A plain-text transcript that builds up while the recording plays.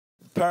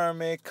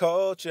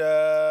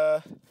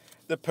permaculture,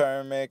 the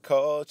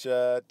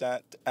permaculture,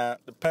 the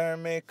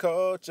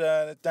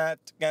permaculture,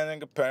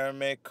 the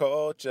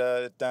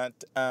permaculture,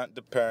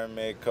 the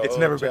permaculture. It's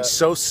never been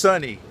so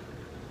sunny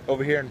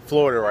over here in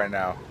Florida right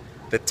now.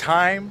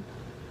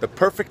 The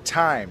perfect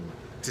time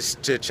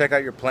to check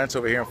out your plants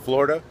over here in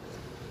Florida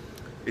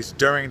is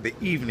during the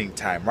evening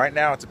time. Right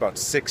now it's about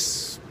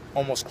 6,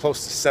 almost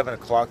close to 7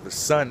 o'clock. The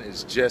sun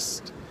is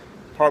just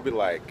probably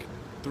like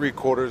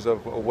 3/4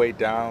 of a way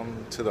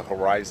down to the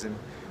horizon.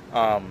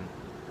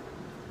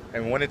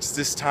 And when it's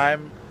this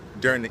time,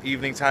 during the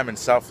evening time in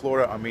South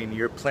Florida, I mean,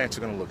 your plants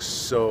are gonna look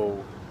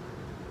so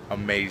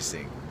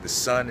amazing. The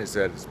sun is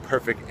at its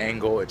perfect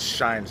angle. It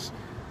shines.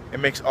 It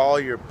makes all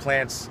your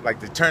plants,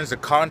 like, it turns the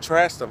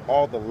contrast of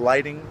all the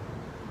lighting.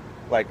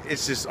 Like,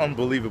 it's just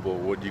unbelievable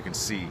what you can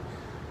see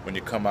when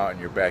you come out in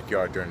your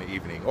backyard during the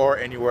evening, or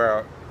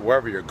anywhere,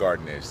 wherever your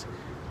garden is.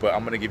 But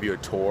I'm gonna give you a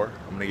tour.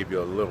 I'm gonna give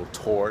you a little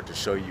tour to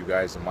show you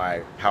guys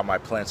how my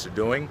plants are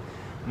doing,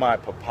 my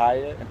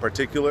papaya in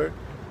particular,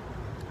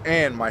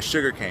 and my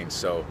sugarcane.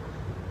 So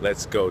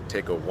let's go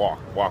take a walk.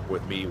 Walk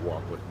with me,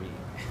 walk with me.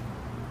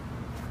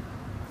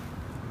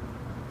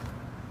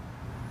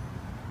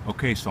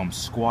 Okay, so I'm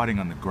squatting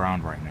on the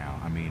ground right now.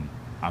 I mean,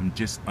 I'm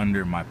just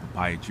under my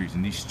papaya trees,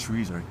 and these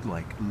trees are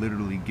like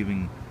literally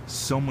giving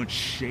so much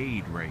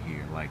shade right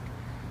here. Like,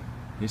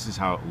 this is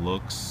how it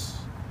looks.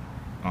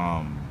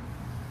 I'm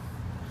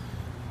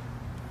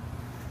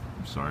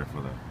sorry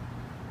for the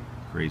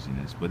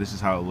craziness, but this is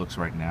how it looks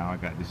right now.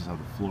 This is how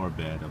the floor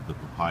bed of the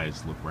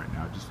papayas look right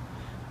now. Just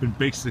been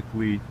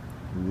basically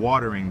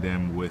watering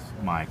them with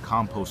my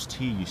compost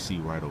tea you see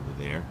right over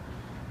there,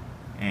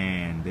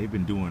 and they've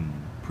been doing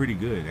pretty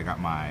good. I got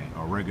my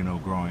oregano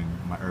growing,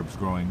 my herbs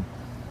growing.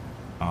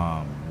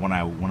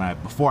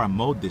 Before I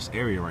mowed this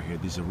area right here,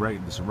 this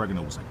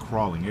oregano was like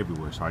crawling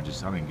everywhere, so I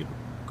didn't give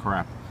a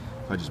crap.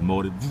 So I just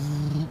mowed it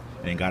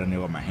and got in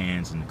there with my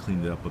hands and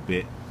cleaned it up a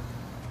bit.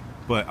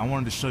 But I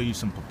wanted to show you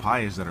some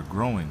papayas that are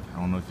growing. I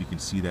don't know if you can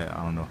see that,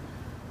 I don't know.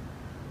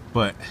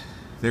 But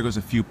there goes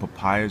a few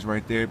papayas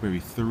right there, maybe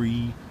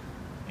 3.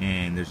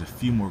 And there's a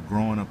few more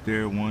growing up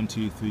there. 1,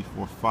 2, 3,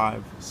 4,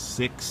 5,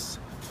 6,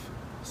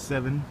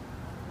 7.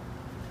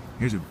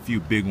 Here's a few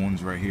big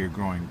ones right here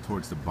growing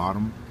towards the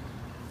bottom.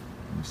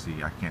 Let me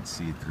see, I can't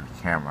see it through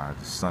the camera.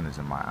 The sun is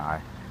in my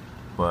eye.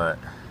 But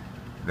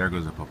there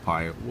goes a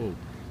papaya. Whoa,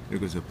 there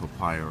goes a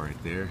papaya right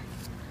there.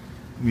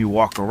 Let me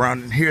walk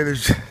around in here.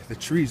 There's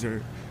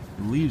the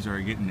leaves are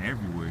getting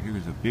everywhere.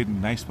 Here's a big,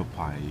 nice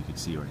papaya you can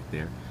see right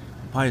there.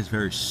 Papaya is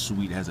very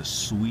sweet. It has a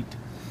sweet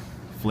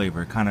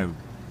flavor. It kind of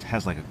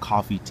has like a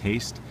coffee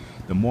taste.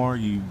 The more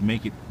you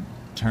make it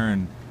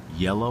turn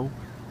yellow,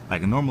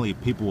 like normally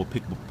people will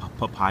pick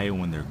papaya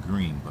when they're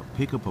green, but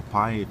pick a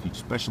papaya if you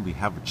especially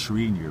have a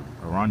tree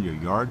around your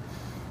yard.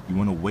 You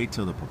want to wait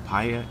till the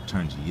papaya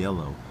turns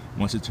yellow.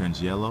 Once it turns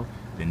yellow,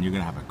 then you're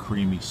gonna have a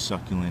creamy,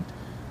 succulent,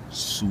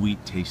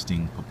 sweet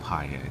tasting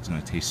papaya. It's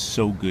gonna taste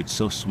so good,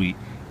 so sweet.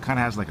 Kind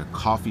of has like a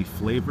coffee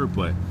flavor,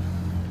 but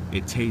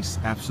it tastes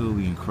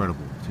absolutely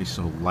incredible. It tastes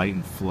so light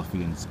and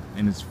fluffy,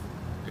 and it's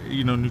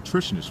you know,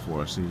 nutritious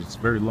for us. It's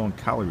very low in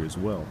calorie as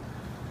well.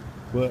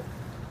 But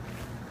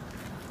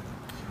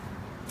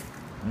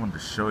I wanted to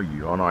show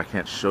you. Oh no, I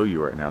can't show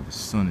you right now. The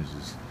sun is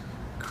just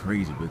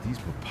crazy. But these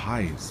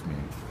papayas,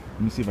 man.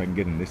 Let me see if I can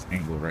get in this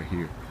angle right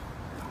here.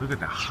 Look at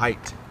the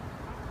height.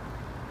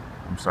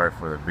 I'm sorry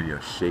for the video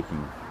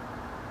shaking,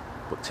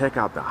 but check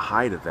out the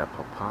height of that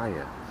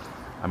papaya.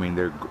 I mean,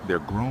 they're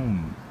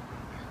grown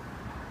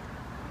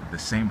the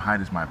same height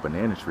as my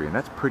banana tree, and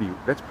that's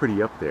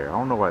pretty up there. I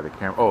don't know why the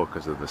camera. Oh,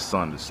 because of the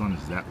sun. The sun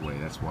is that way.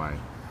 That's why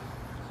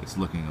it's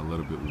looking a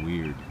little bit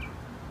weird.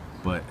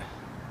 But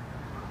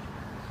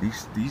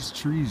these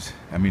trees,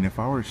 I mean, if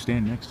I were to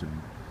stand next to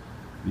them,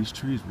 these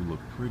trees would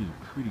look pretty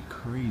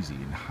crazy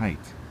in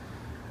height.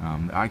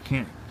 I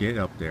can't get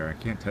up there. I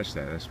can't touch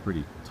that. That's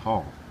pretty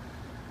tall.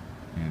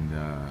 And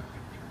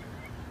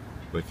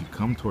but if you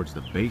come towards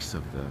the base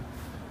of the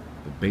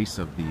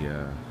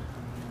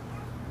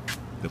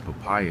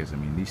papayas, I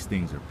mean, these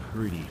things are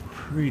pretty.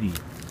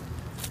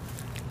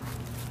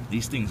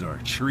 These things are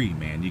a tree,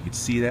 man. You can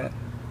see that.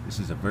 This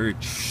is a very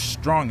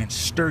strong and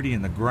sturdy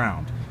in the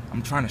ground.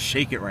 I'm trying to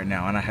shake it right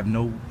now, and I have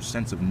no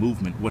sense of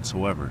movement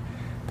whatsoever.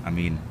 I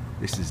mean,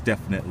 this is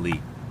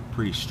definitely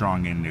pretty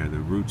strong in there. The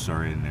roots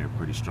are in there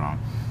pretty strong.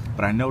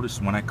 But I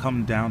noticed when I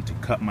come down to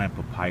cut my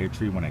papaya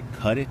tree, when I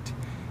cut it,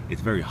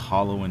 it's very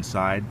hollow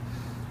inside.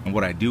 And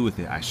what I do with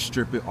it, I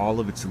strip it, all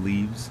of its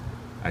leaves.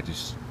 I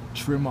just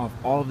trim off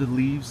all of the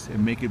leaves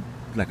and make it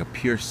like a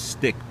pure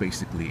stick,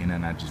 basically. And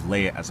then I just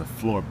lay it as a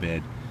floor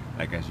bed,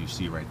 like as you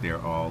see right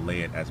there. I'll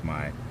lay it as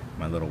my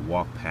little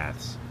walk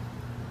paths,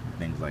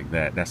 things like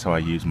that. That's how I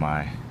use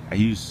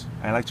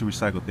I like to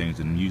recycle things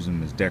and use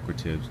them as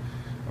decoratives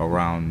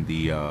around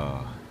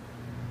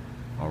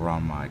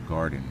around my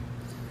garden.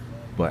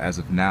 But as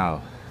of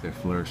now, they're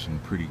flourishing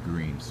pretty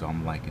green, so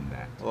I'm liking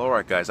that. Well,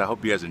 alright guys, I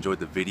hope you guys enjoyed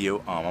the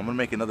video. I'm gonna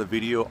make another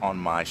video on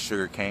my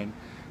sugarcane.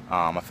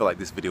 I feel like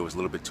this video was a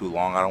little bit too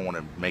long. I don't want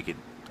to make it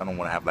I don't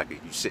want to have like you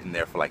sitting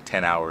there for like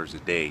 10 hours a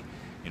day,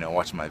 you know,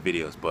 watching my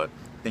videos. But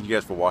thank you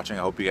guys for watching.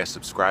 I hope you guys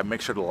subscribe.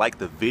 Make sure to like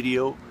the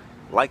video.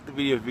 Like the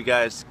video if you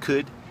guys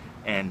could.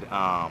 And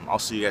I'll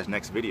see you guys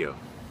next video.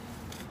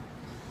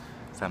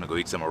 It's time to go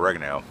eat some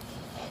oregano.